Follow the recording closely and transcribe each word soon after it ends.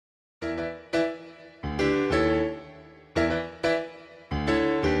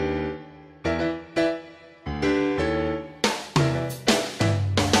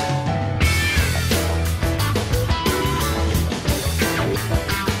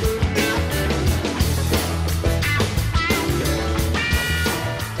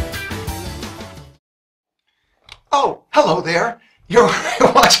Hello there. You're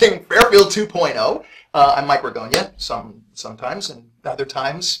watching Fairfield 2.0. I'm Mike Ragogna, sometimes, and other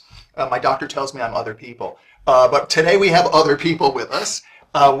times my doctor tells me I'm other people. But today we have other people with us.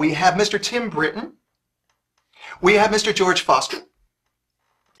 We have Mr. Tim Britton. We have Mr. George Foster.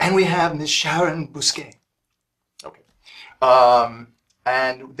 And we have Ms. Sharon Bousquet. Okay.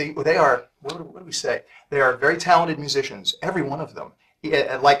 And they are, what do we say? They are very talented musicians, every one of them.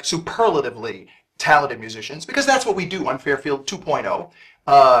 Like superlatively talented musicians, because that's what we do on Fairfield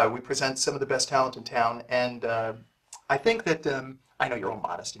 2.0. We present some of the best talent in town, and I think that, I know you're all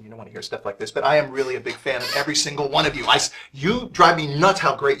modest and you don't want to hear stuff like this, but I am really a big fan of every single one of you. You drive me nuts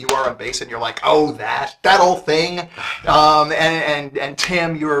how great you are on bass, and you're like, oh, that old thing. And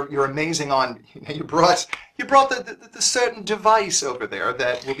Tim, you're amazing on, you brought the certain device over there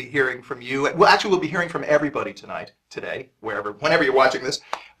that we'll be hearing from you. Well, actually, we'll be hearing from everybody today, whenever you're watching this.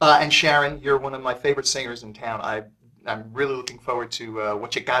 And Sharon, you're one of my favorite singers in town. I'm really looking forward to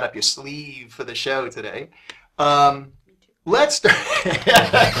what you got up your sleeve for the show today. Let's start.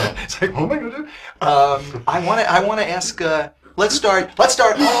 It's like, oh my God. I want to ask. Let's start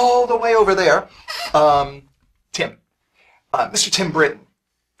all the way over there. Tim, Mr. Tim Britton.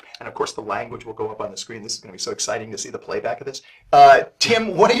 And of course, the language will go up on the screen. This is going to be so exciting to see the playback of this.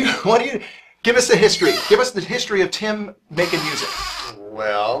 Tim, what do you? Give us the history. Give us the history of Tim making music.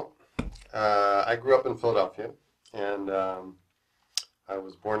 Well, I grew up in Philadelphia, and I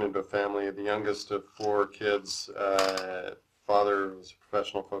was born into a family, the youngest of 4 kids. Father was a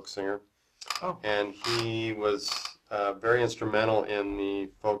professional folk singer, and he was very instrumental in the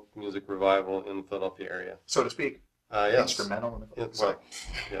folk music revival in the Philadelphia area, so to speak. Yes. Instrumental. Well,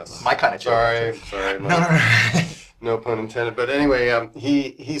 yes. My kind of joke. Sorry. No. No pun intended. But anyway,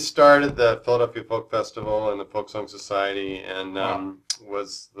 he started the Philadelphia Folk Festival and the Folk Song Society, and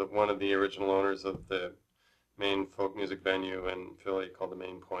was one of the original owners of the main folk music venue in Philly called the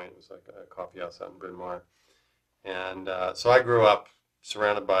Main Point. It was like a coffee house out in Bryn Mawr. And so I grew up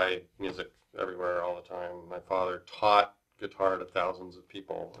surrounded by music everywhere all the time. My father taught guitar to thousands of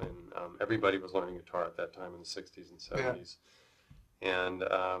people, and everybody was learning guitar at that time in the 60s and 70s. Yeah. And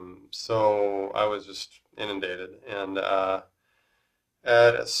so I was just inundated. And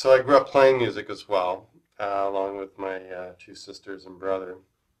so I grew up playing music as well, along with my 2 sisters and brother,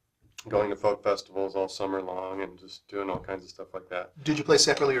 going to folk festivals all summer long and just doing all kinds of stuff like that. Did you play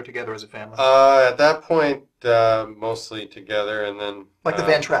separately or together as a family? At that point, mostly together, and then... Like the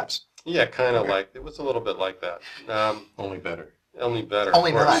Van Trapps? Yeah, kind of like, it was a little bit like that. Only better. Only better,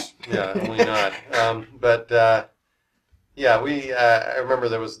 Only of course. not. Yeah, only not. Yeah, I remember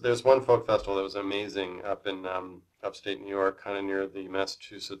there's one folk festival that was amazing up in upstate New York, kind of near the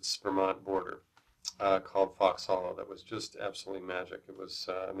Massachusetts-Vermont border, called Fox Hollow. That was just absolutely magic. It was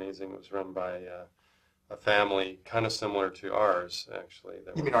amazing. It was run by a family kind of similar to ours, actually.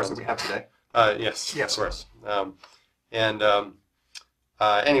 You mean ours that we have today? Yes, of course.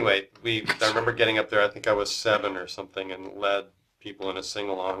 Anyway, I remember getting up there, I think I was 7 or something, and led people in a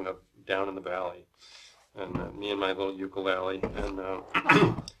sing-along of Down in the Valley. And me and my little ukulele, and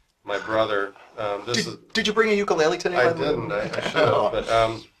my brother. Did you bring a ukulele today? I didn't. I should have.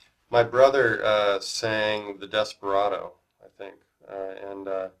 But my brother sang the Desperado, I think, and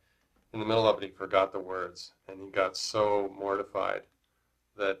in the middle of it he forgot the words, and he got so mortified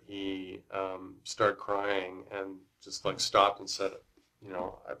that he started crying and just like stopped and said,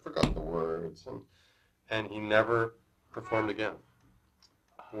 I forgot the words, and he never performed again.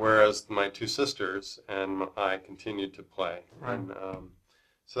 Whereas my 2 sisters and I continued to play. Right. And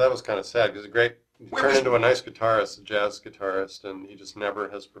so that was kind of sad, because he turned into a nice guitarist, a jazz guitarist, and he just never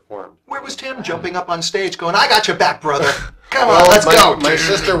has performed. Where was Tim jumping up on stage going, I got your back, brother. Come on, let's go. My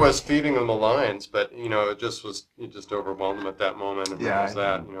sister was feeding him the lines, but, it just overwhelmed him at that moment, and that was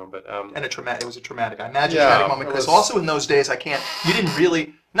that, but... And it was a traumatic, I imagine, traumatic moment, because also in those days, you didn't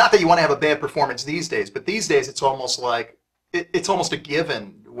really, not that you want to have a bad performance these days, but these days it's almost like, it's almost a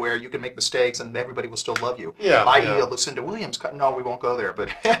given where you can make mistakes and everybody will still love you. Yeah. I.e. Lucinda Williams. No, we won't go there. But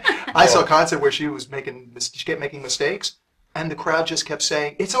I saw a concert where she kept making mistakes, and the crowd just kept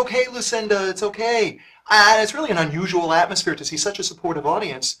saying, "It's okay, Lucinda. It's okay." And it's really an unusual atmosphere to see such a supportive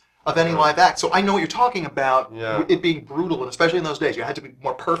audience of any live act. So I know what you're talking about. Yeah. It being brutal, and especially in those days, you had to be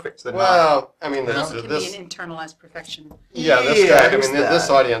more perfect than not. I mean, it also can be an internalized perfection. Yeah, this guy. I mean, this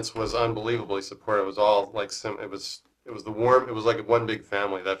audience was unbelievably supportive. It was all like It was it was like one big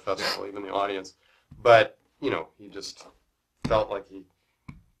family, that festival, even the audience. But, he just felt like he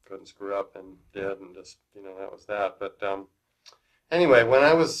couldn't screw up and did, and just, that was that. But anyway, when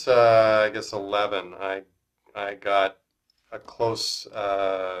I was, I guess, 11, I got a close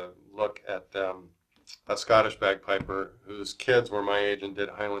look at a Scottish bagpiper whose kids were my age and did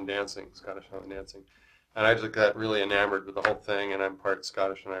Highland dancing, Scottish Highland dancing. And I just got really enamored with the whole thing, and I'm part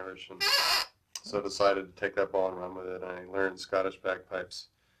Scottish and Irish, and so decided to take that ball and run with it. And I learned Scottish bagpipes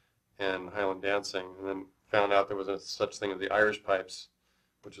and Highland dancing, and then found out there was such thing as the Irish pipes,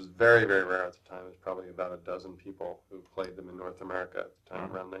 which was very, very rare at the time. There's probably about a dozen people who played them in North America at the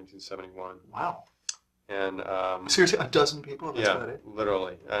time, around 1971. Wow. And seriously, a dozen people? That's yeah, about it?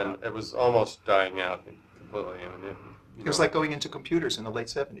 literally. And it was almost dying out completely. I mean, It was like going into computers in the late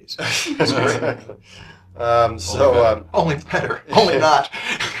 70s. Exactly. Only better. Only not.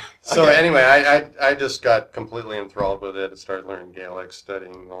 So Okay. anyway, I just got completely enthralled with it. I started learning Gaelic,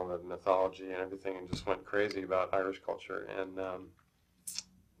 studying all the mythology and everything, and just went crazy about Irish culture, and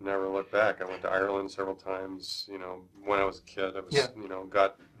never looked back. I went to Ireland several times. When I was a kid, I was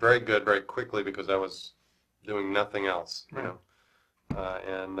got very good very quickly because I was doing nothing else. Then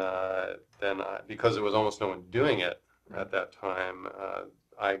because there was almost no one doing it at that time,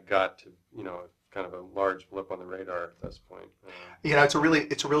 I got to kind of a large blip on the radar at this point. It's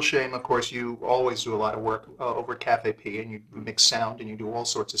a real shame. Of course, you always do a lot of work over at Cafe P, and you mix sound and you do all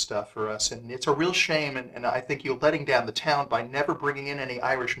sorts of stuff for us. And it's a real shame, and I think you're letting down the town by never bringing in any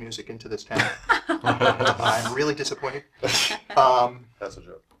Irish music into this town. I'm really disappointed. That's a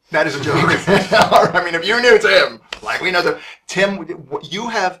joke. That is a joke. I mean, if you knew Tim, like we know Tim, you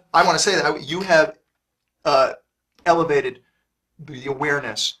have. I want to say that you have elevated the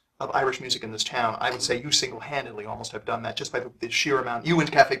awareness of Irish music in this town. I would say you single-handedly almost have done that just by the sheer amount. You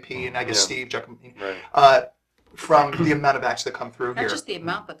and Cafe P, and I guess Steve Giacomini, from the amount of acts that come through here. Not just the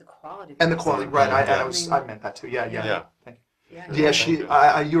amount, but the quality. And the quality, right? I meant that too. Yeah. Thank you.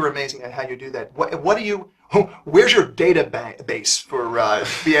 You were amazing at how you do that. What do you? Where's your database for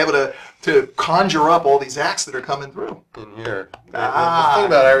be able to conjure up all these acts that are coming through? In here. The thing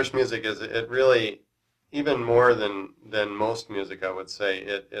about Irish music is it really, even more than most music, I would say,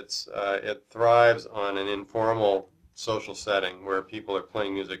 it thrives on an informal social setting where people are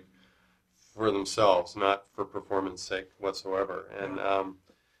playing music for themselves, not for performance sake whatsoever. And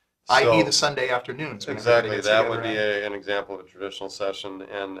i.e. the Sunday afternoons. Exactly, that would be an example of a traditional session.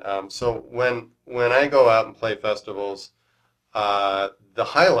 And so when I go out and play festivals, the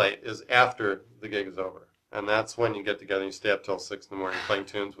highlight is after the gig is over. And that's when you get together and you stay up till 6 in the morning playing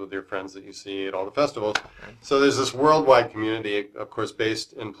tunes with your friends that you see at all the festivals. So there's this worldwide community, of course,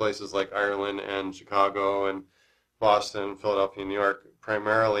 based in places like Ireland and Chicago and Boston, Philadelphia, New York,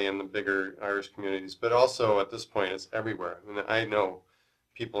 primarily in the bigger Irish communities. But also at this point, it's everywhere. I mean, I know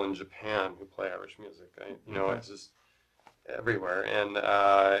people in Japan who play Irish music. It's just everywhere.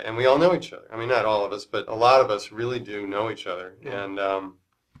 And we all know each other. I mean, not all of us, but a lot of us really do know each other. Yeah.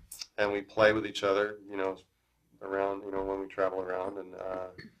 And we play with each other, around, when we travel around, and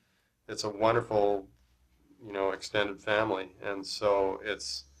it's a wonderful, extended family, and so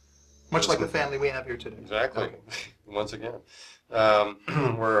it's much like the family we have here today. Exactly. Okay. Once again,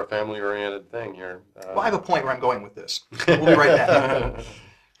 we're a family-oriented thing here. Well, I have a point where I'm going with this. We'll be right back.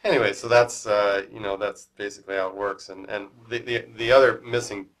 Anyway, so that's that's basically how it works, and the other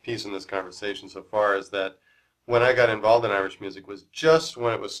missing piece in this conversation so far is that when I got involved in Irish music was just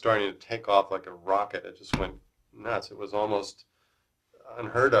when it was starting to take off like a rocket. It just went nuts. It was almost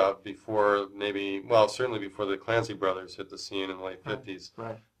unheard of before certainly before the Clancy brothers hit the scene in the late 50s.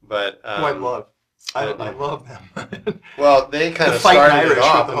 Right. But I love them. Well, they kind of started it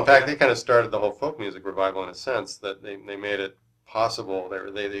off. In fact, they kind of started the whole folk music revival in a sense that they made it possible.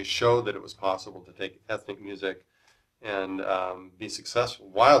 They showed that it was possible to take ethnic music and be successful,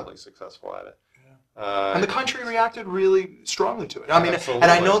 wildly successful at it. And the country reacted really strongly to it. I mean, absolutely.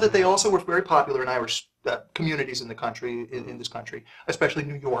 And I know that they also were very popular in Irish communities in the country, in this country, especially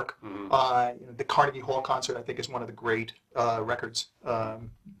New York. Mm-hmm. The Carnegie Hall concert, I think, is one of the great records,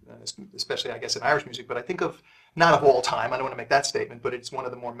 especially, I guess, in Irish music. But I think not of all time. I don't want to make that statement, but it's one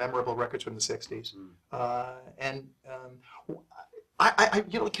of the more memorable records from the '60s.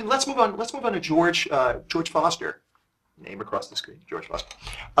 Let's move on. Let's move on to George Foster. Name across the screen, George Foster.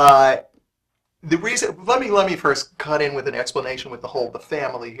 The reason, let me first cut in with an explanation with the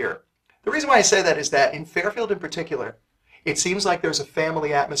family here. The reason why I say that is that in Fairfield in particular, it seems like there's a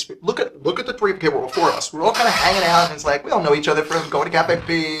family atmosphere. Look at the three people before us. We're all kind of hanging out, and it's like we all know each other from going to Cafe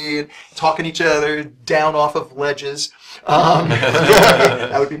P and talking to each other down off of ledges.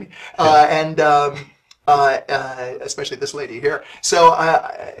 That would be me. Especially this lady here. So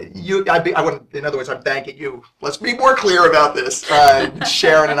in other words, I'm thanking you. Let's be more clear about this.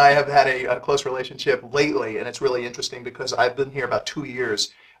 Sharon and I have had a close relationship lately, and it's really interesting because I've been here about 2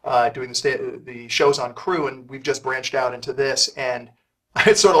 years doing the shows on Crew, and we've just branched out into this. And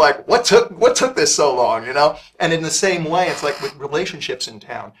It's sort of like, what took this so long, you know? And in the same way, it's like with relationships in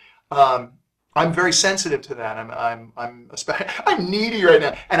town. I'm very sensitive to that. I'm needy right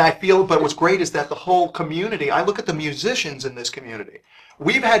now, and I feel. But what's great is that the whole community. I look at the musicians in this community.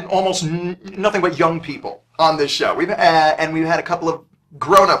 We've had almost nothing but young people on this show. We've had a couple of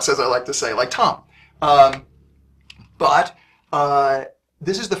grown-ups, as I like to say, like Tom. But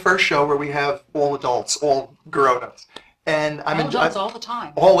this is the first show where we have all adults, all grown-ups. And I'm adults all the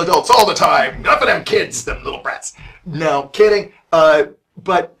time. All adults all the time. Enough of them kids, them little brats. No, kidding.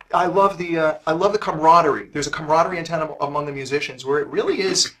 But I love the camaraderie. There's a camaraderie in town among the musicians where it really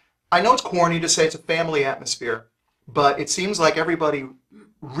is. I know it's corny to say it's a family atmosphere, but it seems like everybody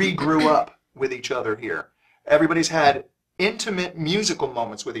re-grew up with each other here. Everybody's had intimate musical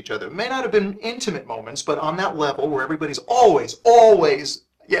moments with each other. It may not have been intimate moments, but on that level where everybody's always,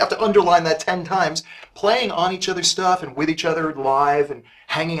 you have to underline that 10 times, playing on each other's stuff and with each other live and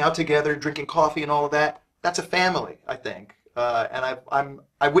hanging out together, drinking coffee and all of that. That's a family, I think. And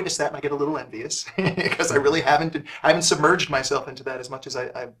I witnessed that and I get a little envious because I really haven't submerged myself into that as much as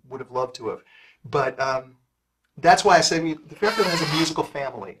I would have loved to have. But that's why I say the Fairfield has a musical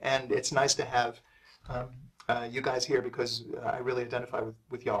family, and it's nice to have you guys here because I really identify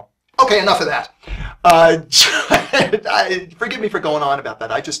with y'all. Okay, enough of that. Forgive me for going on about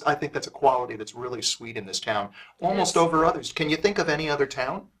that. I think that's a quality that's really sweet in this town, almost over others. Can you think of any other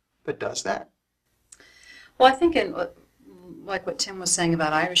town that does that? Well, I think like what Tim was saying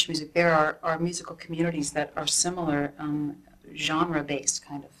about Irish music, there are musical communities that are similar, genre-based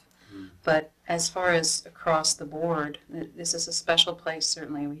kind of. But as far as across the board, this is a special place.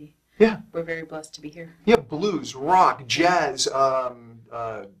 Certainly, we're very blessed to be here. Yeah, blues, rock, jazz,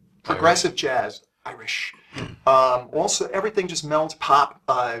 progressive jazz, Irish. Also, everything just melds. Pop,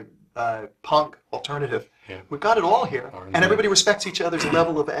 punk, alternative. Yeah. We've got it all here, and everybody respects each other's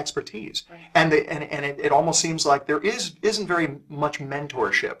level of expertise. Right. And it almost seems like there isn't very much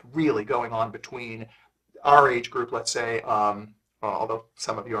mentorship really going on between our age group, let's say. Although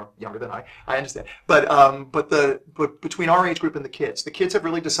some of you are younger than I understand. But between our age group and the kids have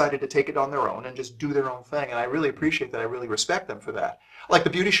really decided to take it on their own and just do their own thing, and I really appreciate that. I really respect them for that. Like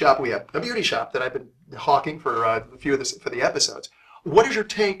the beauty shop that I've been hawking for for the episodes. What is your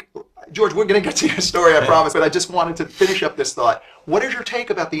take, George? We're going to get to your story, I promise, but I just wanted to finish up this thought. What is your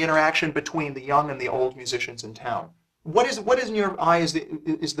take about the interaction between the young and the old musicians in town? What is in your eye is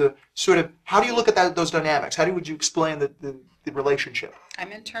the sort of, how do you look at those dynamics? How would you explain the relationship?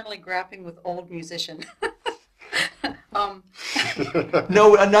 I'm internally grappling with old musician. No,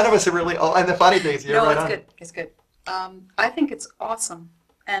 none of us are really old. And the funny thing is, you're right on. No, it's good. I think it's awesome,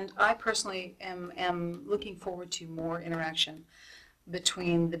 and I personally am looking forward to more interaction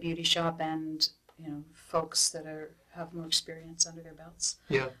between the beauty shop and folks that have more experience under their belts.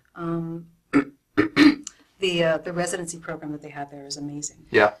 Yeah. The residency program that they have there is amazing.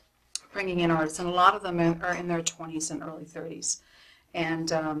 Yeah. Bringing in artists, and a lot of them are in their 20s and early 30s,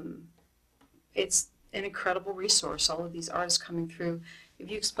 and it's an incredible resource. All of these artists coming through. If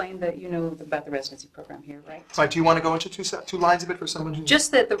you explain that about the residency program here, right? Right. Do you want to go into two lines of it for someone who?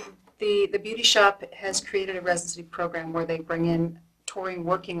 Just that the beauty shop has created a residency program where they bring in touring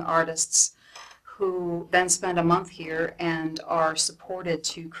working artists who then spend a month here and are supported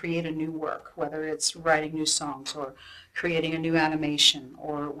to create a new work, whether it's writing new songs or creating a new animation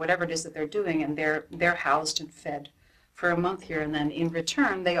or whatever it is that they're doing, and they're housed and fed for a month here, and then in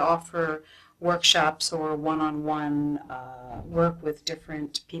return they offer workshops or one-on-one work with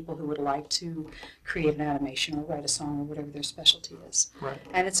different people who would like to create an animation or write a song or whatever their specialty is. Right.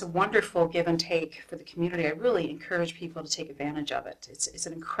 And it's a wonderful give and take for the community. I really encourage people to take advantage of it. It's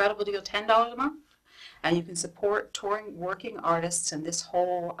an incredible deal, $10 a month, and you can support touring working artists and this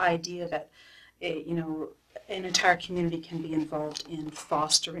whole idea that an entire community can be involved in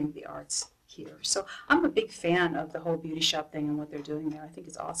fostering the arts here. So I'm a big fan of the whole beauty shop thing and what they're doing there. I think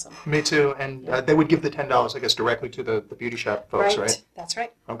it's awesome. Me too. And they would give the $10, I guess, directly to the beauty shop folks, right? That's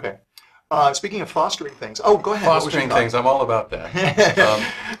right. Okay. Speaking of fostering things, go ahead. Fostering things, I'm all about that.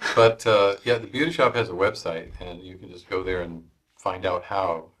 The beauty shop has a website, and you can just go there and find out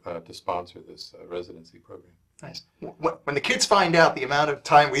how to sponsor this residency program. Nice. When the kids find out the amount of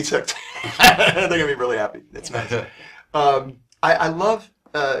time we took, they're going to be really happy. That's nice. I love,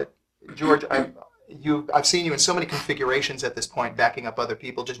 George, I've seen you in so many configurations at this point, backing up other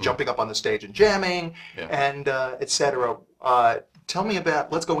people, just jumping up on the stage and jamming, and etc. Tell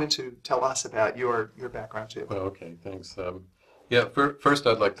us about your background too. Well, okay, thanks. First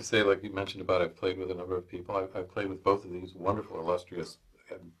I'd like to say, like you mentioned about, I've played with a number of people. I've played with both of these wonderful, illustrious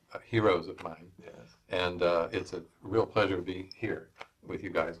heroes of mine. Yes. And it's a real pleasure to be here with you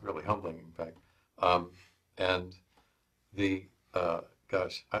guys, really humbling, in fact. And the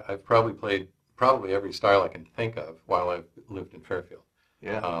I've probably played every style I can think of while I've lived in Fairfield.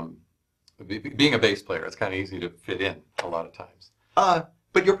 Yeah. Being a bass player, it's kind of easy to fit in a lot of times.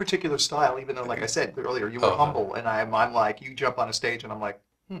 But your particular style, even though, like I said earlier, you were humble, and I'm like, you jump on a stage, and I'm like,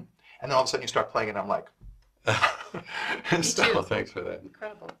 and then all of a sudden you start playing, and I'm like, Well, thanks for that.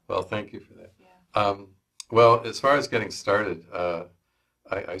 Incredible. Well, thank you for that. Yeah. Well, as far as getting started,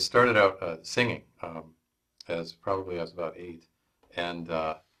 I started out singing as about 8, and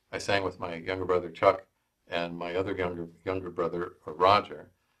I sang with my younger brother Chuck and my other younger brother Roger,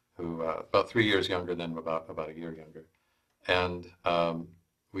 who about 3 years younger than about a year younger, and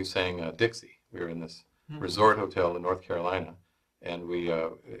we sang Dixie. We were in this resort hotel in North Carolina, and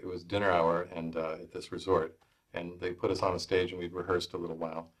it was dinner hour and at this resort, and they put us on a stage and we'd rehearsed a little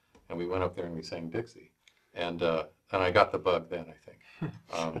while, and we went up there and we sang Dixie, and I got the bug then, I think.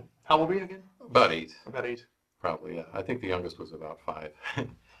 how old were you again? About 8. About 8. Probably, yeah. I think the youngest was about 5.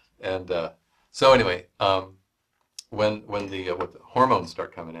 And so anyway, when the hormones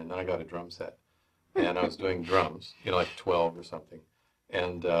start coming in, then I got a drum set, and I was doing drums, like 12 or something,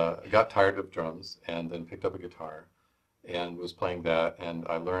 and I got tired of drums, and then picked up a guitar, and was playing that, and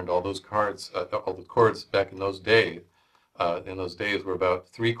I learned all those all the chords back in those days. In those days were about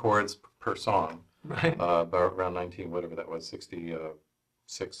 3 chords per song, Right. about around 19, whatever that was,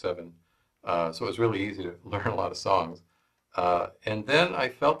 66, 7. So it was really easy to learn a lot of songs. And then I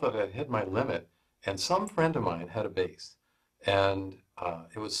felt that I'd hit my limit, and some friend of mine had a bass, and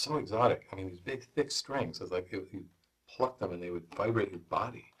it was so exotic. I mean, these big, thick strings. It was like you pluck them and they would vibrate your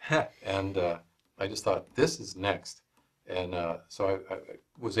body. And I just thought, this is next. And so I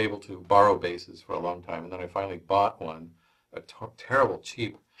was able to borrow basses for a long time, and then I finally bought one, a terrible,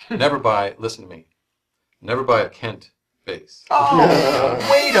 cheap. Listen to me, never buy a Kent bass. Oh,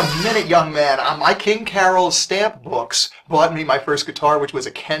 wait a minute, young man. My King Carol stamp books bought me my first guitar, which was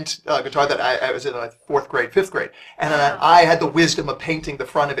a Kent guitar that I was in 4th grade, 5th grade. And then I had the wisdom of painting the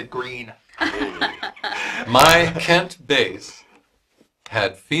front of it green. My Kent bass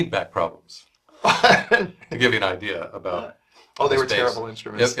had feedback problems. To give you an idea about they were bass. terrible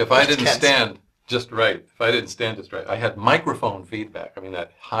instruments. If I didn't Kents. stand just right, I had microphone feedback. I mean,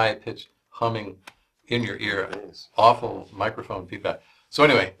 that high-pitched humming in your ear, awful microphone feedback. So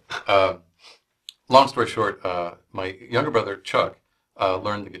anyway, long story short, my younger brother Chuck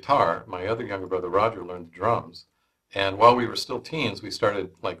learned the guitar. My other younger brother Roger learned the drums. And while we were still teens, we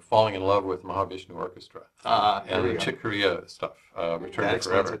started like falling in love with Mahavishnu Orchestra and the Chick Corea stuff, Return to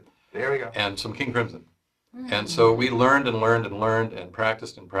Forever. There we go. And some King Crimson. And so we learned and learned and learned and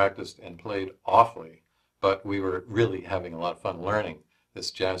practiced and played awfully, but we were really having a lot of fun learning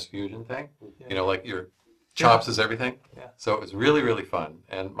this jazz fusion thing. Like your chops is everything. Yeah. So it was really, really fun.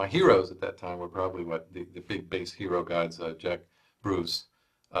 And my heroes at that time were probably the big bass hero guys, Jack Bruce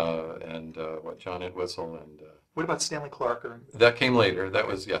and John Entwistle and What about Stanley Clark? that came later. That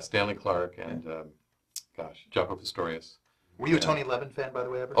was Stanley Clark and Jaco Pastorius. Were you a Tony Levin fan, by the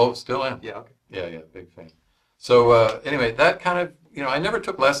way, ever? Oh, still am. Yeah, okay. Yeah, big fan. So anyway, that kind of, I never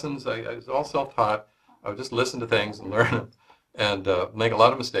took lessons. I was all self-taught. I would just listen to things and learn them and make a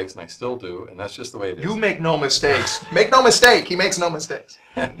lot of mistakes, and I still do, and that's just the way it is. You make no mistakes. Make no mistake. He makes no mistakes.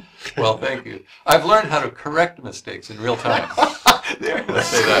 Well, thank you. I've learned how to correct mistakes in real time. There. Let's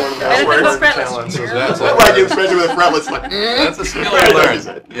say that. Better than fretless. So that's Right, you especially with fretless. Like, That's a skill I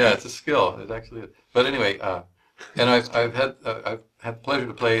learned. Yeah, it's a skill. It actually is. But anyway, and I've had the pleasure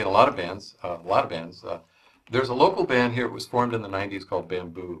to play in a lot of bands. There's a local band here. It was formed in the '90s called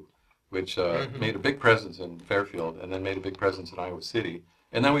Bamboo, which made a big presence in Fairfield, and then made a big presence in Iowa City,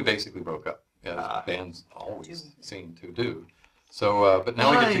 and then we basically broke up, as bands always seem to do. So, but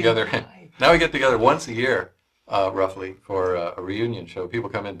now we get together. Now we get together once a year, roughly, for a reunion show. People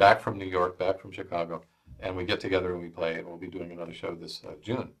come in back from New York, back from Chicago, and we get together and we play. And we'll be doing another show this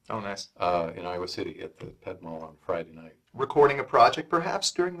June. Oh, nice. In Iowa City at the Pet Mall on Friday night. Recording a project, perhaps,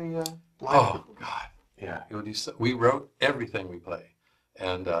 during the live? Oh God, yeah. We wrote everything we play,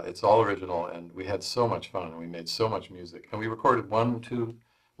 and it's all original. And we had so much fun, and we made so much music. And we recorded one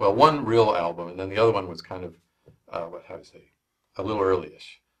real album, and then the other one was kind of a little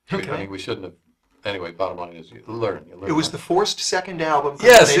early-ish. Okay. I mean, we shouldn't have. Anyway, bottom line is you learn. It was the forced second album.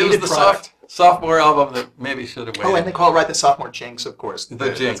 Yes, it was the sophomore album that maybe should have waited. Oh, and they call it the sophomore jinx, of course.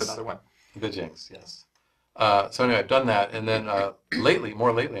 The jinx. That's another one. The Jinx, yes. So anyway, I've done that, and then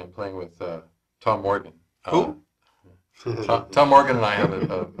more lately, I'm playing with Tom Morgan. Who? Tom Morgan and I have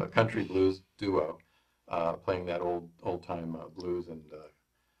a country blues duo, playing that old time blues and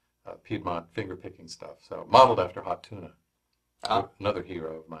Piedmont finger picking stuff. So modeled after Hot Tuna. Another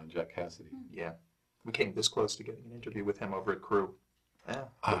hero of mine, Jack Cassidy. Yeah, we came this close to getting an interview with him over at Crew. Yeah,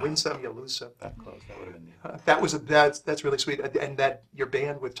 you win some, you lose some. That close, that would have been neat. That's really sweet, and that your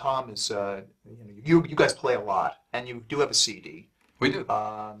band with Tom is you guys play a lot, and you do have a CD. We do.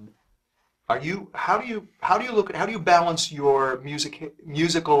 How do you balance your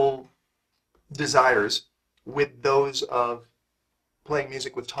musical desires with those of playing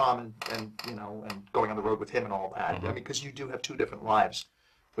music with Tom and going on the road with him and all that? I mean, because you do have two different lives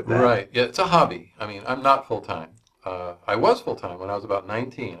with that. Right. Yeah, it's a hobby. I mean, I'm not full time. I was full time when I was about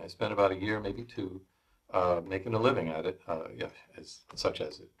 19. I spent about a year, maybe two, making a living at it. Such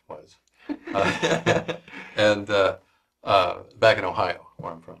as it was, and back in Ohio,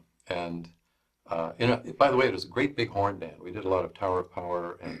 where I'm from, and. By the way, it was a great big horn band. We did a lot of Tower of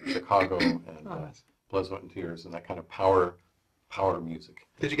Power and Chicago and Blood, Sweat, and Tears and that kind of power music.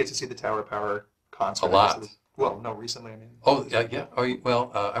 Did you get to see the Tower of Power concert? A lot. Well, no, recently, I mean. Oh, yeah.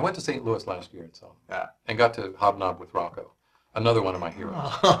 I went to St. Louis last year and saw them. And got to hobnob with Rocco, another one of my heroes.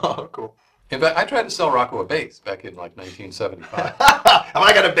 Oh, cool. In fact, I tried to sell Rocco a bass back in like 1975.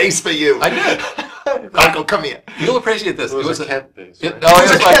 I got a bass for you. I did. Rocco, come here. You'll appreciate this. It was a Kent bass, right? It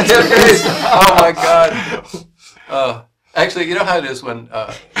was my Kent bass. Oh my God. Actually, you know how it is when.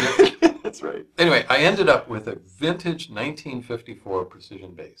 That's right. Anyway, I ended up with a vintage 1954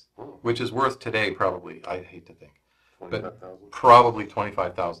 precision bass, which is worth today probably, I hate to think, but probably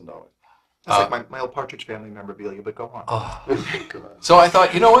 $25,000. That's like my old Partridge Family memorabilia, but go on. So I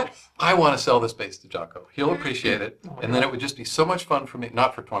thought, you know what? I want to sell this bass to Jocko. He'll appreciate it, and then it would just be so much fun for me.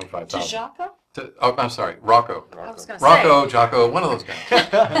 Not for $25,000. To Jocko? I'm sorry, Rocco. I was going to say. Rocco, Jocko, one of those guys.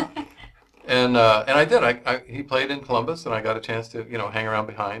 And I did. He played in Columbus, and I got a chance to hang around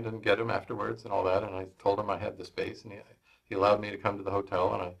behind and get him afterwards and all that. And I told him I had this bass, and he allowed me to come to the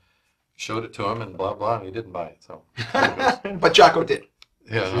hotel, and I showed it to him, and blah blah, and he didn't buy it. So, but Jocko did.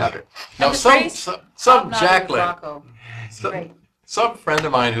 Yeah. Okay. Now some Jacqueline, Great. some friend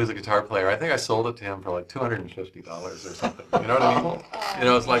of mine who's a guitar player, I think I sold it to him for like $250 or something. You know what I mean?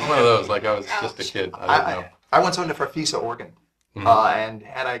 It's like one of those. Like I was just a kid. I don't know. I once owned a Farfisa organ. And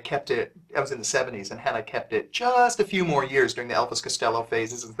had I kept it, I was in the 70s, and had I kept it just a few more years during the Elvis Costello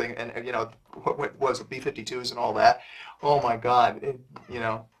phases and thing, and what was it, B-52s and all that. Oh my God,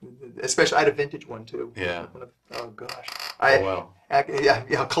 especially I had a vintage one too. Yeah. Oh gosh. Wow.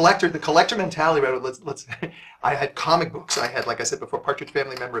 The collector mentality. Let's. I had comic books. I had, like I said before, Partridge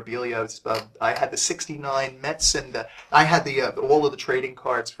Family memorabilia. I had the '69 Mets, and I had all of the trading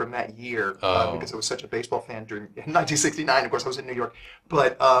cards from that year because I was such a baseball fan during 1969. Of course, I was in New York.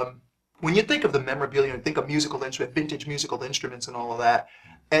 But when you think of the memorabilia and think of vintage musical instruments, and all of that,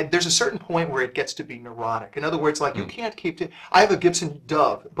 and there's a certain point where it gets to be neurotic. In other words, like you can't keep it. I have a Gibson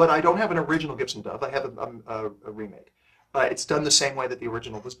Dove, but I don't have an original Gibson Dove. I have a remake. It's done the same way that the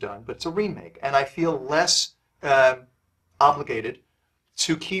original was done, but it's a remake, and I feel less obligated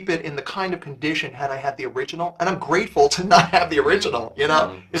to keep it in the kind of condition had I had the original, and I'm grateful to not have the original.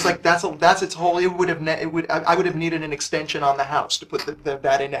 It's like that's its whole. I would have needed an extension on the house to put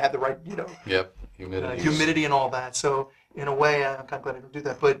that in to have the right Yep. humidity and all that. So in a way, I'm kind of glad I didn't do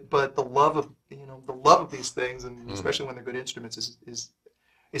that. But the love of these things, and especially when they're good instruments, is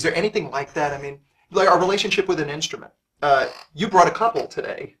there anything like that? I mean, like our relationship with an instrument. You brought a couple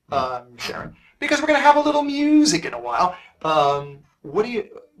today, Sharon, because we're going to have a little music in a while. You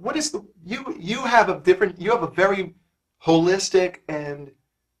have a very holistic and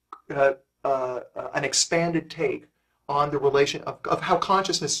an expanded take on the relation of how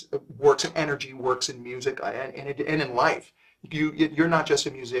consciousness works and energy works in music and in life. You're not just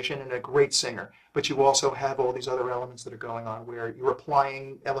a musician and a great singer, but you also have all these other elements that are going on where you're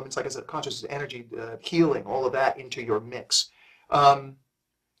applying elements, like I said, consciousness, energy, healing, all of that into your mix. As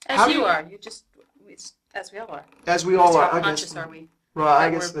we all are. As we all are. How conscious are we? Well, I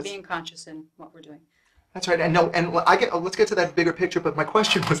guess we're being conscious in what we're doing. That's right. And let's get to that bigger picture. But my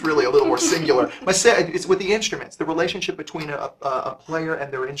question was really a little more singular. It's with the instruments, the relationship between a player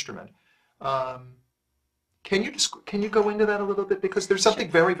and their instrument. Can you go into that a little bit, because there's something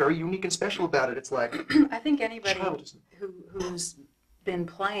very, very unique and special about it. It's like I think anybody who's been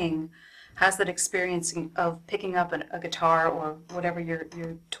playing has that experience of picking up a guitar or whatever your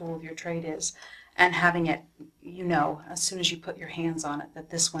tool of your trade is, and having it, as soon as you put your hands on it, that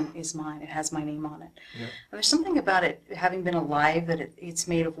this one is mine. It has my name on it. Yeah. And there's something about it, having been alive, that it's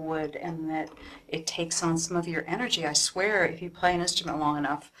made of wood and that it takes on some of your energy. I swear, if you play an instrument long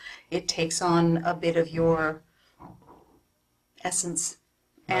enough, it takes on a bit of your essence.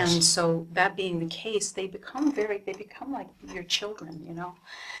 Nice. And so that being the case, they become like your children,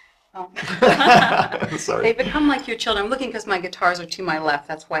 Oh. Sorry. They become like your children. I'm looking because my guitars are to my left.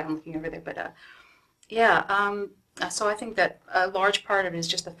 That's why I'm looking over there. But yeah, so I think that a large part of it is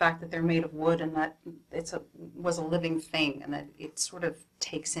just the fact that they're made of wood and that was a living thing, and that it sort of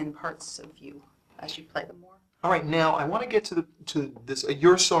takes in parts of you as you play them more. All right, now I want to get to this.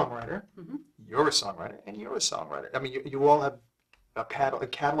 You're a songwriter. Mhm. You're a songwriter, and you're a songwriter. I mean, you all have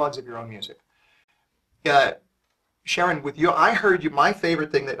catalogs of your own music. Sharon, with you, I heard you. My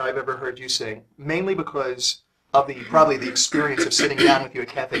favorite thing that I've ever heard you sing, mainly because of probably the experience of sitting down with you at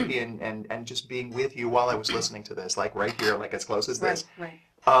Cafe P and just being with you while I was listening to this, like right here, like as close as this. Right.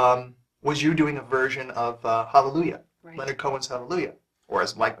 Was you doing a version of Hallelujah, Right. Leonard Cohen's Hallelujah, or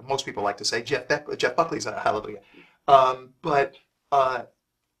as like most people like to say, Jeff Buckley's Hallelujah. But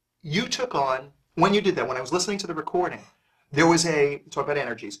you took on, when you did that, when I was listening to the recording, there was talk about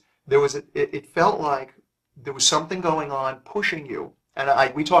energies, it felt like there was something going on pushing you.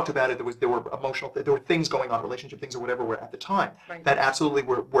 And we talked about it, there were things going on, relationship things or whatever were at the time Right. that absolutely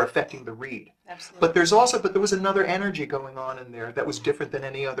were affecting the read. Absolutely. But there was another energy going on in there that was different than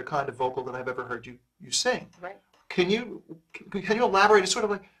any other kind of vocal that I've ever heard you sing. Right. Can you elaborate? It's sort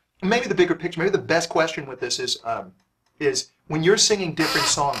of like, maybe the bigger picture, maybe the best question with this is when you're singing different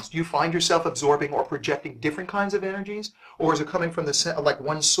songs, do you find yourself absorbing or projecting different kinds of energies, or is it coming from the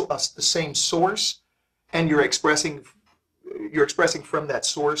same source, and you're expressing from that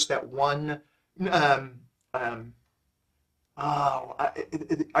source that one?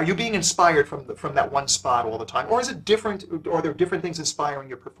 Are you being inspired from that one spot all the time, or is it different? Or are there different things inspiring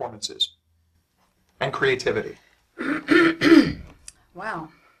your performances and creativity? Wow.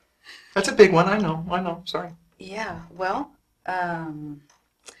 That's a big one. I know. Sorry. Yeah, well, I'm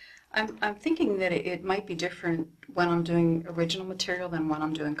thinking that it might be different when I'm doing original material than when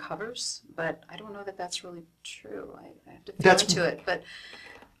I'm doing covers, but I don't know that that's really true. I have to feel into it. But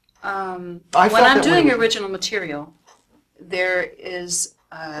when I'm doing original material, there is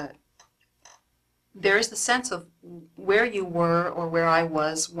the sense of where you were or where I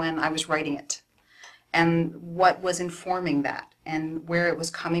was when I was writing it, and what was informing that, and where it was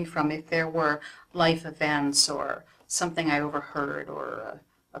coming from, if there were life events or something I overheard, or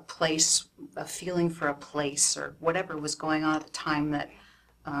a place, a feeling for a place, or whatever was going on at the time that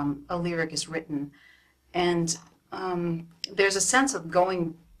a lyric is written. And there's a sense of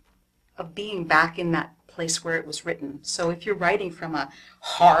being back in that place where it was written. So if you're writing from a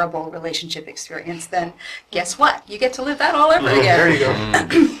horrible relationship experience, then guess what? You get to live that all over again. There you go.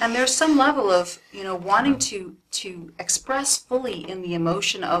 And there's some level of, wanting to express fully in the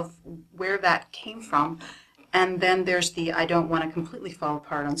emotion of where that came from. And then there's the I don't want to completely fall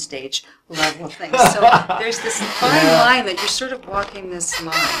apart on stage level of things. So there's this fine line that you're sort of walking this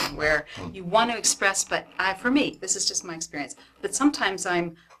line where you want to express, but for me, this is just my experience. But sometimes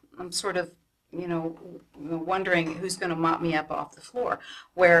I'm sort of, wondering who's going to mop me up off the floor.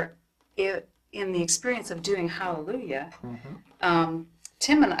 Where in the experience of doing Hallelujah,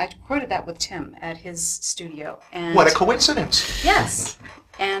 Tim and I recorded that with Tim at his studio. And what a coincidence! Yes,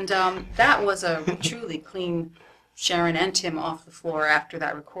 and that was a truly clean Sharon and Tim off the floor after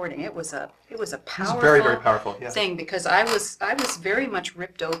that recording. It was a powerful, very, very powerful thing, because I was very much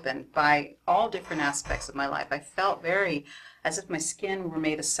ripped open by all different aspects of my life. I felt very as if my skin were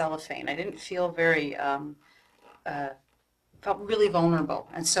made of cellophane. I didn't feel very felt really vulnerable.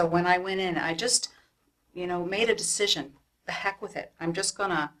 And so when I went in, I just made a decision. The heck with it. I'm just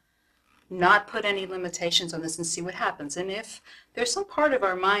gonna not put any limitations on this and see what happens. And if there's some part of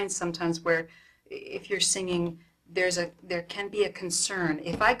our minds sometimes where if you're singing, there can be a concern.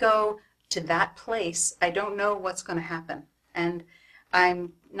 If I go to that place, I don't know what's going to happen. And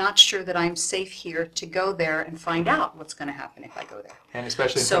I'm not sure that I'm safe here to go there and find out what's going to happen if I go there. And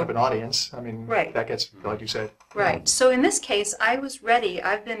especially in front of an audience. I mean, Right. that gets, like you said. Right. So in this case, I was ready.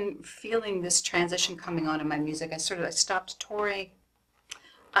 I've been feeling this transition coming on in my music. I stopped touring.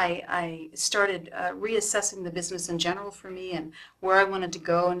 I started reassessing the business in general for me and where I wanted to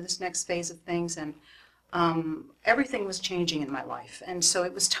go in this next phase of things. And everything was changing in my life. And so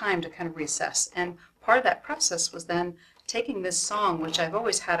it was time to kind of reassess. And part of that process was then taking this song, which I've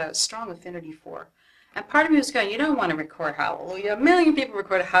always had a strong affinity for. And part of me was going, you don't want to record Hallelujah. A million people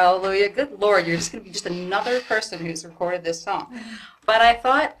record Hallelujah. Good Lord, you're just going to be just another person who's recorded this song. But I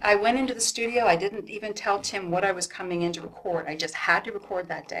thought, I went into the studio. I didn't even tell Tim what I was coming in to record. I just had to record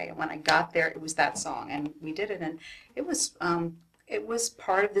that day. And when I got there, it was that song. And we did it. And it was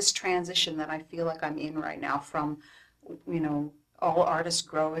part of this transition that I feel like I'm in right now from, all artists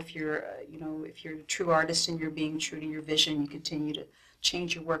grow. If you're a true artist and you're being true to your vision, you continue to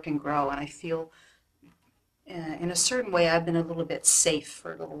change your work and grow. And I feel in a certain way, I've been a little bit safe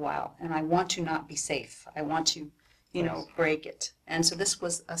for a little while, and I want to not be safe. I want to, break it. And so this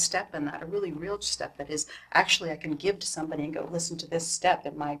was a step in that, a really real step that is actually I can give to somebody and go, listen to this step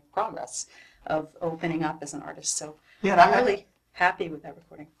in my progress of opening up as an artist. So Yeah, I'm really happy with that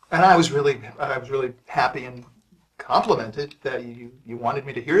recording. and I was really happy and complimented that you wanted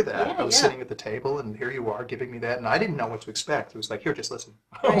me to hear that. Yeah, I was yeah. sitting at the table, and here you are giving me that, and I didn't know what to expect. It was like, here, just listen.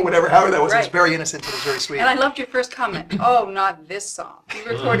 Right. Whatever, however that was. It was Right. very innocent. It was very sweet. And I loved your first comment. Oh, not this song. You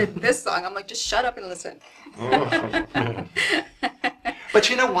recorded this song. I'm like, just shut up and listen. But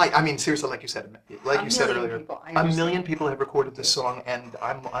you know why? I mean, seriously, like you said earlier, People, I a understand. million people have recorded this song, and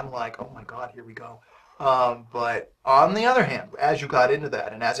I'm like, oh my God, here we go. But on the other hand, as you got into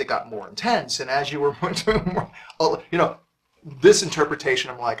that, and as it got more intense, and as you were doing more, this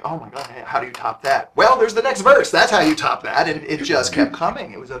interpretation, I'm like, oh my God, how do you top that? Well, there's the next verse. That's how you top that, and it just kept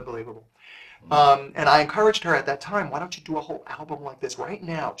coming. It was unbelievable. And I encouraged her at that time, why don't you do a whole album like this right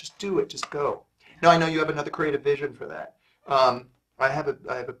now? Just do it. Just go. Now, I know you have another creative vision for that. I have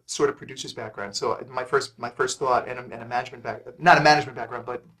a sort of producer's background, so my first thought and a management not a management background,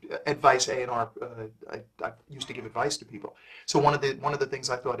 but advice A&R. I used to give advice to people. So one of the things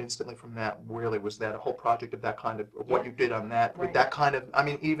I thought instantly from that really was that a whole project of that kind of what you did on that with Right. that kind of. I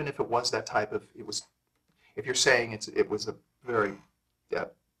mean, even if it was that type of, it was. If you're saying it was a very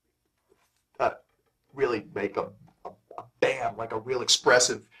really make a bam, like a real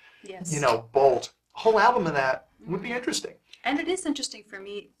expressive, Yes. bolt. A whole album of that would be interesting. And it is interesting for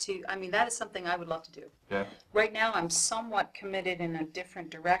me that is something I would love to do. Yeah. Right now, I'm somewhat committed in a different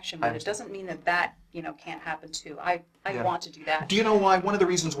direction, but it doesn't mean that can't happen too. I Yeah. want to do that. Do you know why? One of the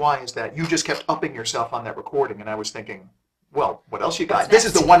reasons why is that you just kept upping yourself on that recording, and I was thinking, well, what else you got? What's This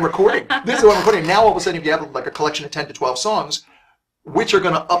is the next? one recording. This is the one recording. Now all of a sudden, if you have like a collection of 10 to 12 songs, which are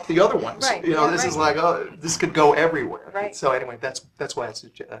going to up the other ones. Right, This is like, this could go everywhere. Right. So anyway, that's why It's a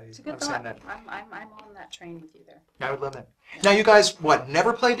good I'm saying thought. that. I'm on that train with you there. I would love that. Now you guys,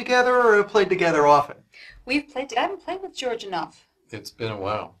 never played together or have played together often? I haven't played with George enough, It's been a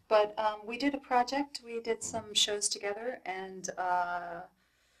while. but we did a project. We did some shows together, and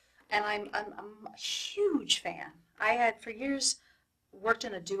I'm a huge fan. I had for years worked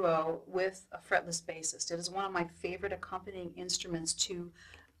in a duo with a fretless bassist. It is one of my favorite accompanying instruments to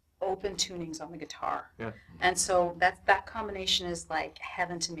open tunings on the guitar. Yeah. And so that combination is like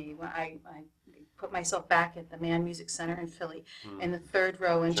heaven to me. When I put myself back at the Mann Music Center in Philly in the third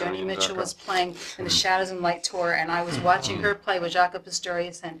row, and Joni Joni and Mitchell Jacques. was playing in the Shadows and Light tour, and I was watching her play with Jacques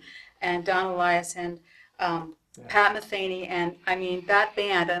Pastorius and Don Elias and Pat Metheny, and I mean that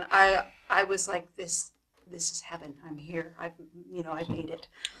band, and I was like, this is heaven. I'm here. I made it.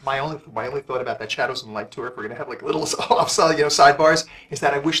 My only thought about that Shadows and Light tour, if we're going to have like little sidebars, is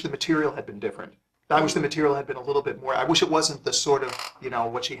that I wish the material had been different. I wish the material had been a little bit more. I wish it wasn't the sort of,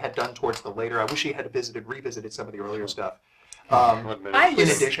 what she had done towards the later. I wish she had revisited some of the earlier stuff. In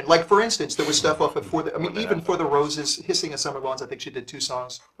addition, like for instance, there was stuff off of even For the Roses, Hissing of Summer Lawns. I think she did 2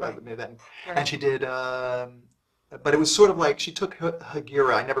 songs. And she did, but it was sort of like she took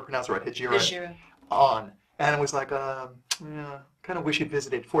Hagira. I never pronounced it right. Hagira on. And it was like, kind of wish you'd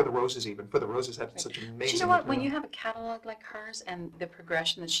visited For the Roses even. For the Roses had such an amazing... Do you know what? When you have a catalog like hers and the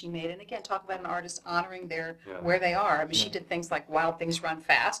progression that she made, and again, talk about an artist honoring where they are. I mean, she did things like Wild Things Run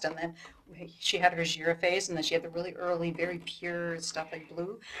Fast, and then she had her Gira phase, and then she had the really early, very pure stuff like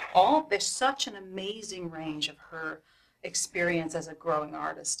Blue. There's such an amazing range of her experience as a growing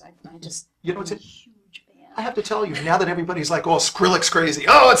artist. I just... it's a huge fan. I have to tell you, now that everybody's like, oh, Skrillex crazy.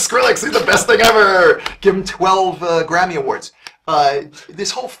 Oh, it's Skrillex. He's the best thing ever. Give him 12 Grammy Awards.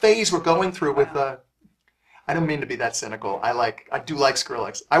 This whole phase we're going through with, I don't mean to be that cynical. I do like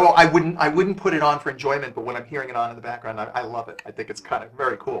Skrillex. I wouldn't put it on for enjoyment, but when I'm hearing it on in the background, I love it. I think it's kind of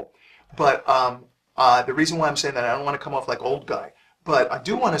very cool. But the reason why I'm saying that, I don't want to come off like old guy, but I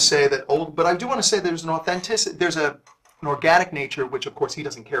do want to say there's an authenticity, there's an organic nature, which of course he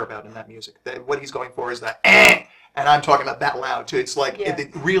doesn't care about in that music. What he's going for is that, and I'm talking about that loud too. It's like the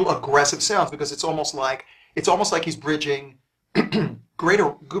real aggressive sounds, because it's almost like he's bridging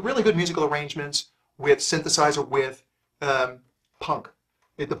really good musical arrangements with synthesizer with punk.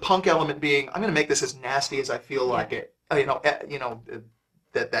 The punk element being, I'm going to make this as nasty as I feel like it.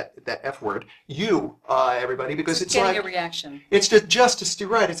 That F word. Everybody, because it's getting like a reaction. It's just to stir,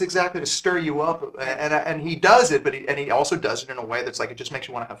 right. It's exactly to stir you up, and he does it, but he also does it in a way that's like it just makes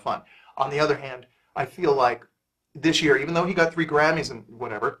you want to have fun. On the other hand, I feel like this year, even though he got 3 Grammys and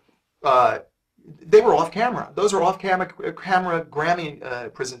whatever, they were off camera. Those are off camera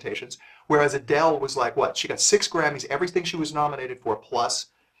Grammy presentations. Whereas Adele was like, what? She got 6 Grammys, everything she was nominated for, plus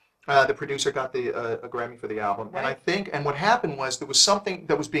The producer got a Grammy for the album, and I think, and what happened was there was something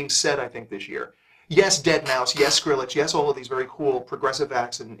that was being said, I think, this year. Yes, Dead Mouse, yes, Skrillex, yes, all of these very cool progressive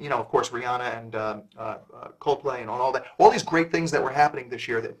acts, and of course, Rihanna and Coldplay and all that. All these great things that were happening this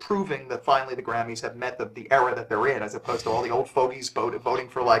year that proving that finally the Grammys have met the era that they're in, as opposed to all the old fogies voting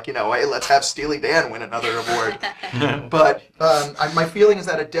for hey, let's have Steely Dan win another award. But my feeling is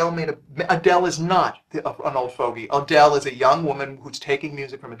that Adele is not an old fogey. Adele is a young woman who's taking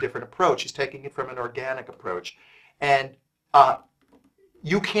music from a different approach. She's taking it from an organic approach, and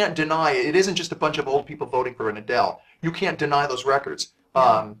you can't deny it. It isn't just a bunch of old people voting for an Adele. You can't deny those records.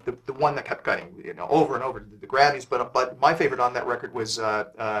 The one that kept getting over and over the Grammys, but my favorite on that record was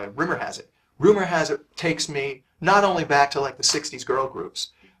Rumor Has It. Rumor Has It takes me not only back to like the '60s girl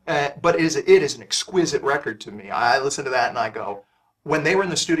groups, but it is an exquisite record to me. I listen to that and I go, when they were in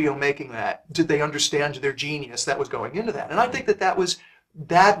the studio making that, did they understand their genius that was going into that? And I think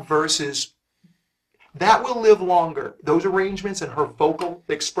that versus. That will live longer. Those arrangements and her vocal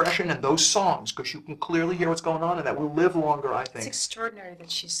expression and those songs, because you can clearly hear what's going on, and that will live longer, I think. It's extraordinary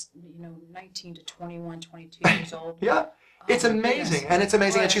that she's, 19 to 21, 22 years old. Yeah, it's amazing, and it's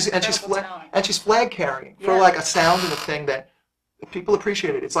amazing, What and she's flag carrying for like a sound and a thing that people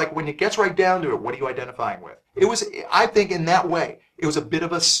appreciate it. It's like when it gets right down to it, what are you identifying with? It was, I think, in that way, it was a bit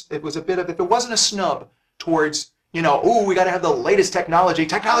of if it wasn't a snub towards, ooh, we got to have the latest technology.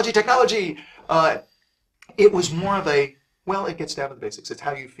 It was more of it gets down to the basics. It's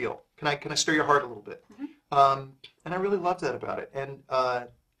how you feel. Can I stir your heart a little bit? Mm-hmm. And I really loved that about it. And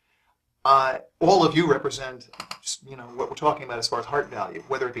all of you represent, what we're talking about as far as heart value,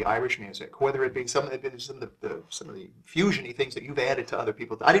 whether it be Irish music, whether it be some of the fusion-y things that you've added to other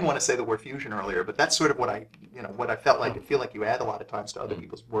people. I didn't want to say the word fusion earlier, but that's sort of what I felt like. I feel like you add a lot of times to other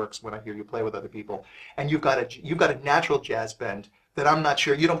people's works when I hear you play with other people. And you've got a natural jazz bend that I'm not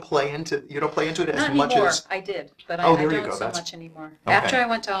sure you don't play into it as much as I did, but I don't so much anymore. Okay. After I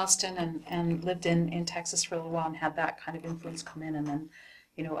went to Austin and lived in Texas for a little while and had that kind of influence come in, and then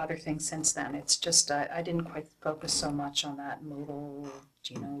other things since then. It's just I didn't quite focus so much on that modal,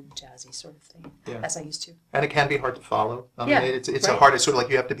 jazzy sort of thing as I used to. And it can be hard to follow. I mean, it's right. Hard. It's sort of like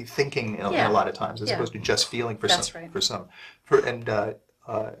you have to be thinking in a lot of times as opposed to just feeling for some.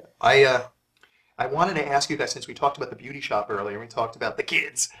 I wanted to ask you guys, since we talked about the beauty shop earlier, we talked about the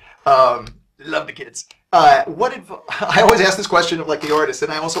kids. Love the kids. I always ask this question of the artist,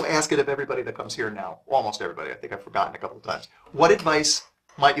 and I also ask it of everybody that comes here now. Almost everybody. I think I've forgotten a couple of times. What advice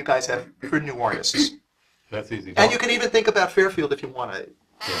might you guys have for new artists? That's easy. And you can even think about Fairfield if you want to.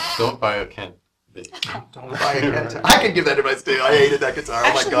 Yeah, don't buy a Kent. Don't buy a Kent. I can give that advice too. I hated that guitar.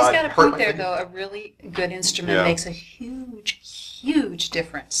 Actually, oh my God. He's got a point there, though. A really good instrument makes a huge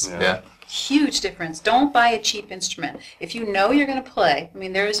difference. Yeah. Huge difference. Don't buy a cheap instrument. If you know you're going to play,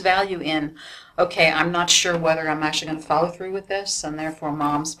 there is value in, okay, I'm not sure whether I'm actually going to follow through with this, and therefore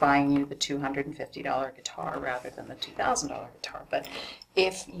Mom's buying you the $250 guitar rather than the $2,000 guitar. But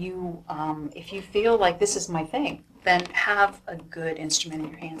if you feel like this is my thing, then have a good instrument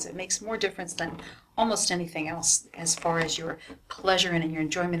in your hands. It makes more difference than almost anything else as far as your pleasure and your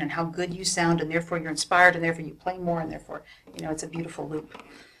enjoyment and how good you sound, and therefore you're inspired, and therefore you play more, and therefore, it's a beautiful loop.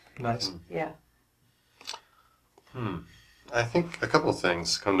 Nice. Yeah. I think a couple of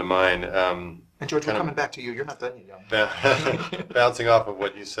things come to mind. And George, we're coming back to you. You're not done yet. Bouncing off of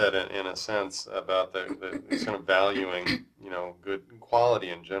what you said in a sense about the kind of valuing, good quality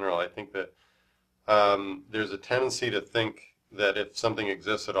in general. I think that there's a tendency to think that if something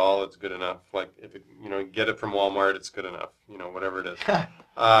exists at all, it's good enough. Like if get it from Walmart, it's good enough. Whatever it is.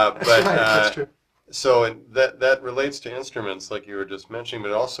 That's true. So that relates to instruments, like you were just mentioning, but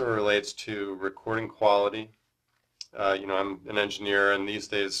it also relates to recording quality. I'm an engineer, and these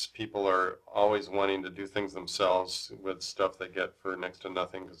days people are always wanting to do things themselves with stuff they get for next to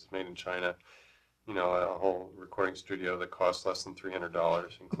nothing because it's made in China. A whole recording studio that costs less than $300,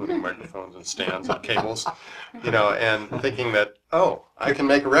 including microphones and stands and cables. And thinking that, I can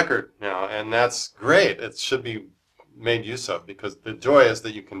make a record now, and that's great. It should be made use of because the joy is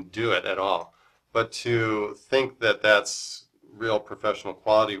that you can do it at all. But to think that that's real professional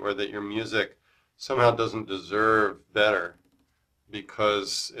quality or that your music somehow doesn't deserve better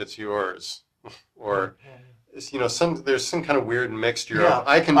because it's yours or there's some kind of weird mixture of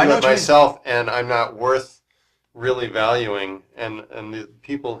I can do it myself and I'm not worth really valuing, and the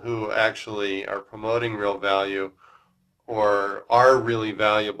people who actually are promoting real value or are really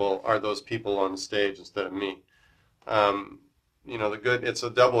valuable are those people on stage instead of me. It's a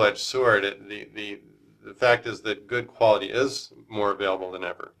double-edged sword. The fact is that good quality is more available than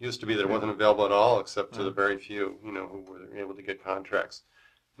ever. It used to be that it wasn't available at all, except to the very few, who were able to get contracts.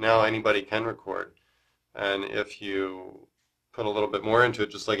 now anybody can record. And if you put a little bit more into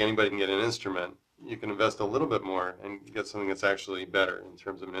it, just like anybody can get an instrument, you can invest a little bit more and get something that's actually better in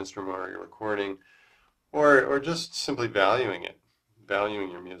terms of an instrument or your recording, or just simply valuing it,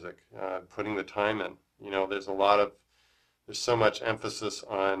 valuing your music, putting the time in. There's so much emphasis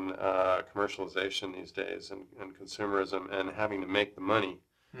on commercialization these days and consumerism and having to make the money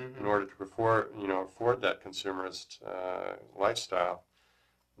in order to afford that consumerist lifestyle,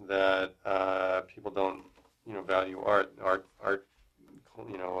 that people don't value art.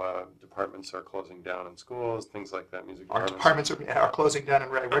 Departments are closing down in schools, things like that. Music Art departments are closing down in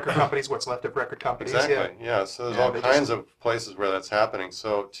record companies. What's left of record companies? Exactly. Yeah. So there's all kinds of places where that's happening.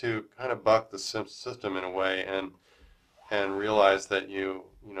 So to kind of buck the system in a way and realize that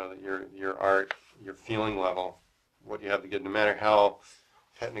that your art, your feeling level, what you have to get, no matter how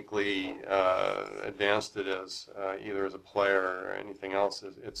technically advanced it is, either as a player or anything else,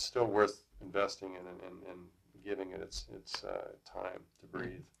 it's still worth investing in and giving it its time to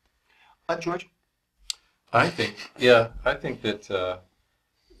breathe. George? I think that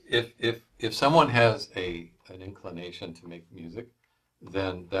if someone has an inclination to make music,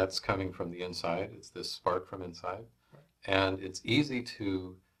 then that's coming from the inside. It's this spark from inside. And it's easy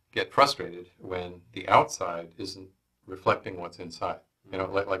to get frustrated when the outside isn't reflecting what's inside.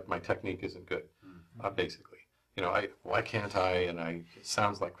 Like my technique isn't good, basically. Why can't I? And it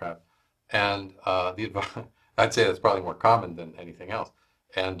sounds like crap. And I'd say that's probably more common than anything else.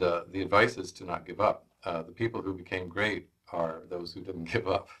 And the advice is to not give up. The people who became great are those who didn't give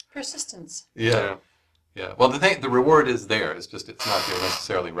up. Persistence. Yeah. Well, the reward is there. It's just it's not there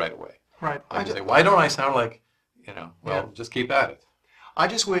necessarily right away. Right. I just say, why don't I sound like, just keep at it. I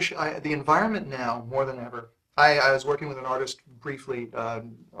just wish the environment now more than ever. I was working with an artist briefly,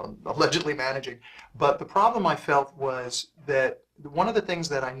 allegedly managing, but the problem I felt was that one of the things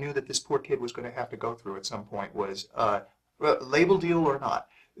that I knew that this poor kid was going to have to go through at some point was label deal or not.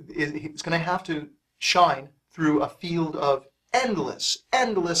 He's going to have to shine through a field of endless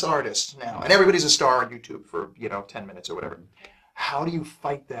artists now, and everybody's a star on YouTube for 10 minutes or whatever. How do you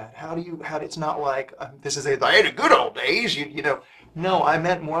fight that? It's not like this is I had a good old days. No, I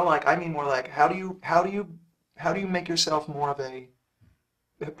mean more like how do you make yourself more of have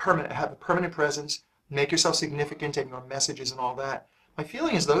a permanent presence, make yourself significant in your messages and all that. My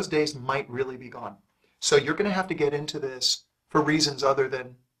feeling is those days might really be gone. So you're going to have to get into this for reasons other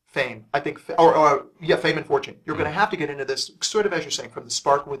than fame. I think, fame and fortune. You're going to have to get into this sort of, as you're saying, from the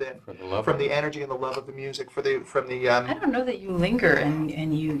spark within, from the energy and the love of the music, from the. I don't know that you linger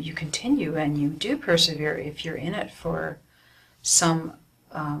and you continue and you do persevere if you're in it for some.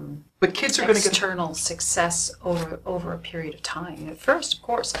 But kids are going to get external success over a period of time. At first, of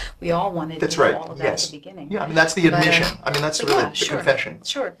course, we all wanted that's right. all of that at the beginning. Yeah, I mean that's the admission. That's really the confession.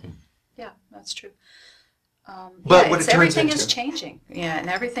 Sure. Yeah, that's true. But what it turns everything into, is changing. Yeah, and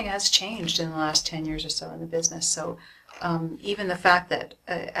everything has changed in the last 10 years or so in the business. So even the fact that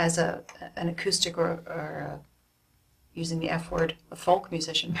as an acoustic or using the F word, a folk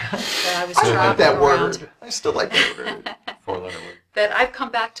musician, that I was traveling I like that around. word. I still like that word. 4-letter word. That I've come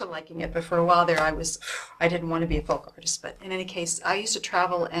back to liking it, but for a while there I didn't want to be a folk artist. But in any case, I used to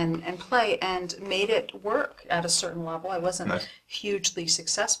travel and play and made it work at a certain level. I wasn't hugely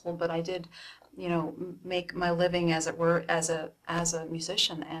successful, but I did, make my living, as it were, as a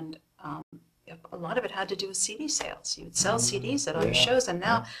musician. And a lot of it had to do with CD sales. You would sell CDs at all your shows, and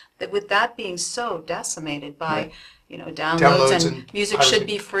now with that being so decimated by downloads and music piracy. Should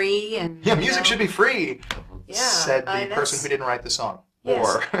be free and music should be free. Yeah, said the person who didn't write the song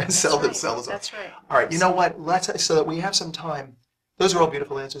or sell the song. That's right. All right, you know what? So that we have some time. Those are all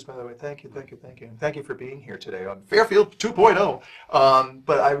beautiful answers, by the way. Thank you. And thank you for being here today on Fairfield 2.0.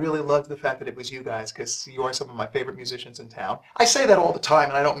 But I really loved the fact that it was you guys, because you are some of my favorite musicians in town. I say that all the time,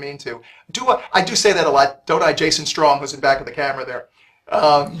 and I don't mean to. I do say that a lot, don't I, Jason Strong, who's in back of the camera there?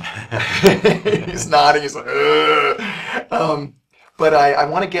 He's nodding. He's like, but I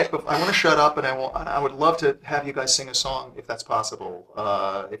want to shut up, and I would love to have you guys sing a song if that's possible.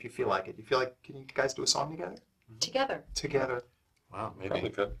 If you feel like it. Can you guys do a song together? Together. Wow, maybe. Probably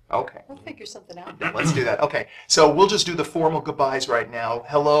could. Okay. We'll figure something out. Yeah, let's do that. Okay, so we'll just do the formal goodbyes right now.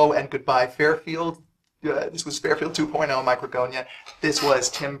 Hello and goodbye, Fairfield. This was Fairfield 2.0, Mike Ragogna. This was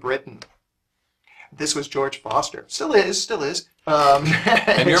Tim Britton. This was George Foster. Still is.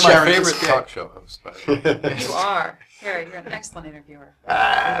 And you're my favorite talk show host, by the way. You are. You're an excellent interviewer.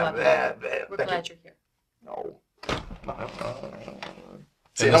 We're glad you're here. No.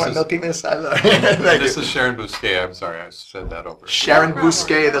 See, I'm milking this. I love This is Sharon Bousquet. I'm sorry, I said that over. Sharon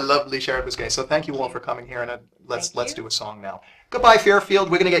Bousquet, the lovely Sharon Bousquet. So thank you all for coming here, and let's do a song now. Goodbye,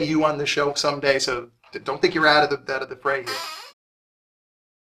 Fairfield. We're going to get you on the show someday, so don't think you're out of the fray here.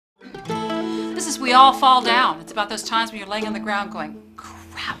 This is We All Fall Down. It's about those times when you're laying on the ground going,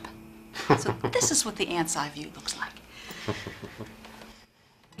 crap. So this is what the ant's eye view looks like.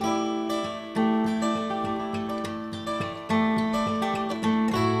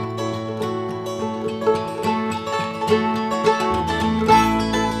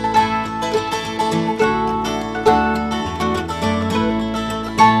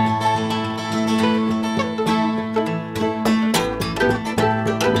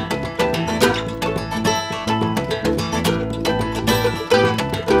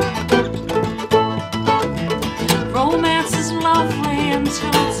 Romance is lovely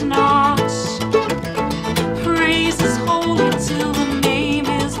until it's not. Praise is holy till the name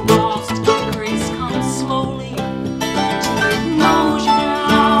is lost. Grace comes slowly till it knows you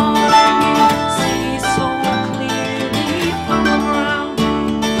down, and you see so clearly from the ground,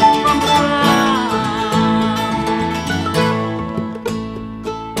 from the ground.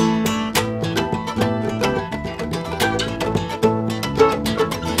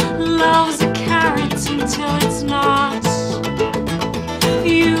 Love's a carrot until it's not.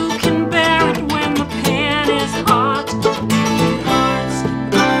 You can bear it when the pan is hot. Hearts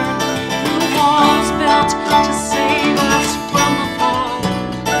burn, the walls built to save us from the fall.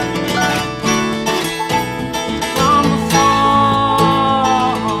 From the fall.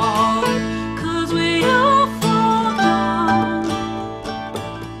 'Cause we all fall down.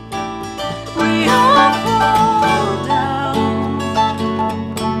 We all fall down.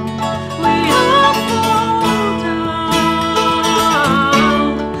 We all fall down.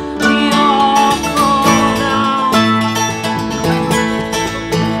 We all fall down.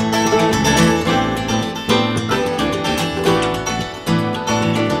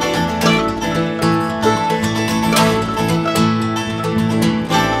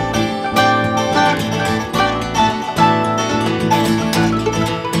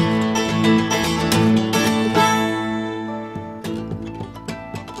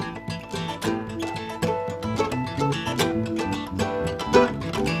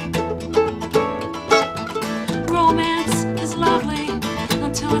 Romance is lovely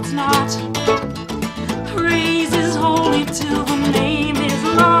until it's not. Praise is holy till the name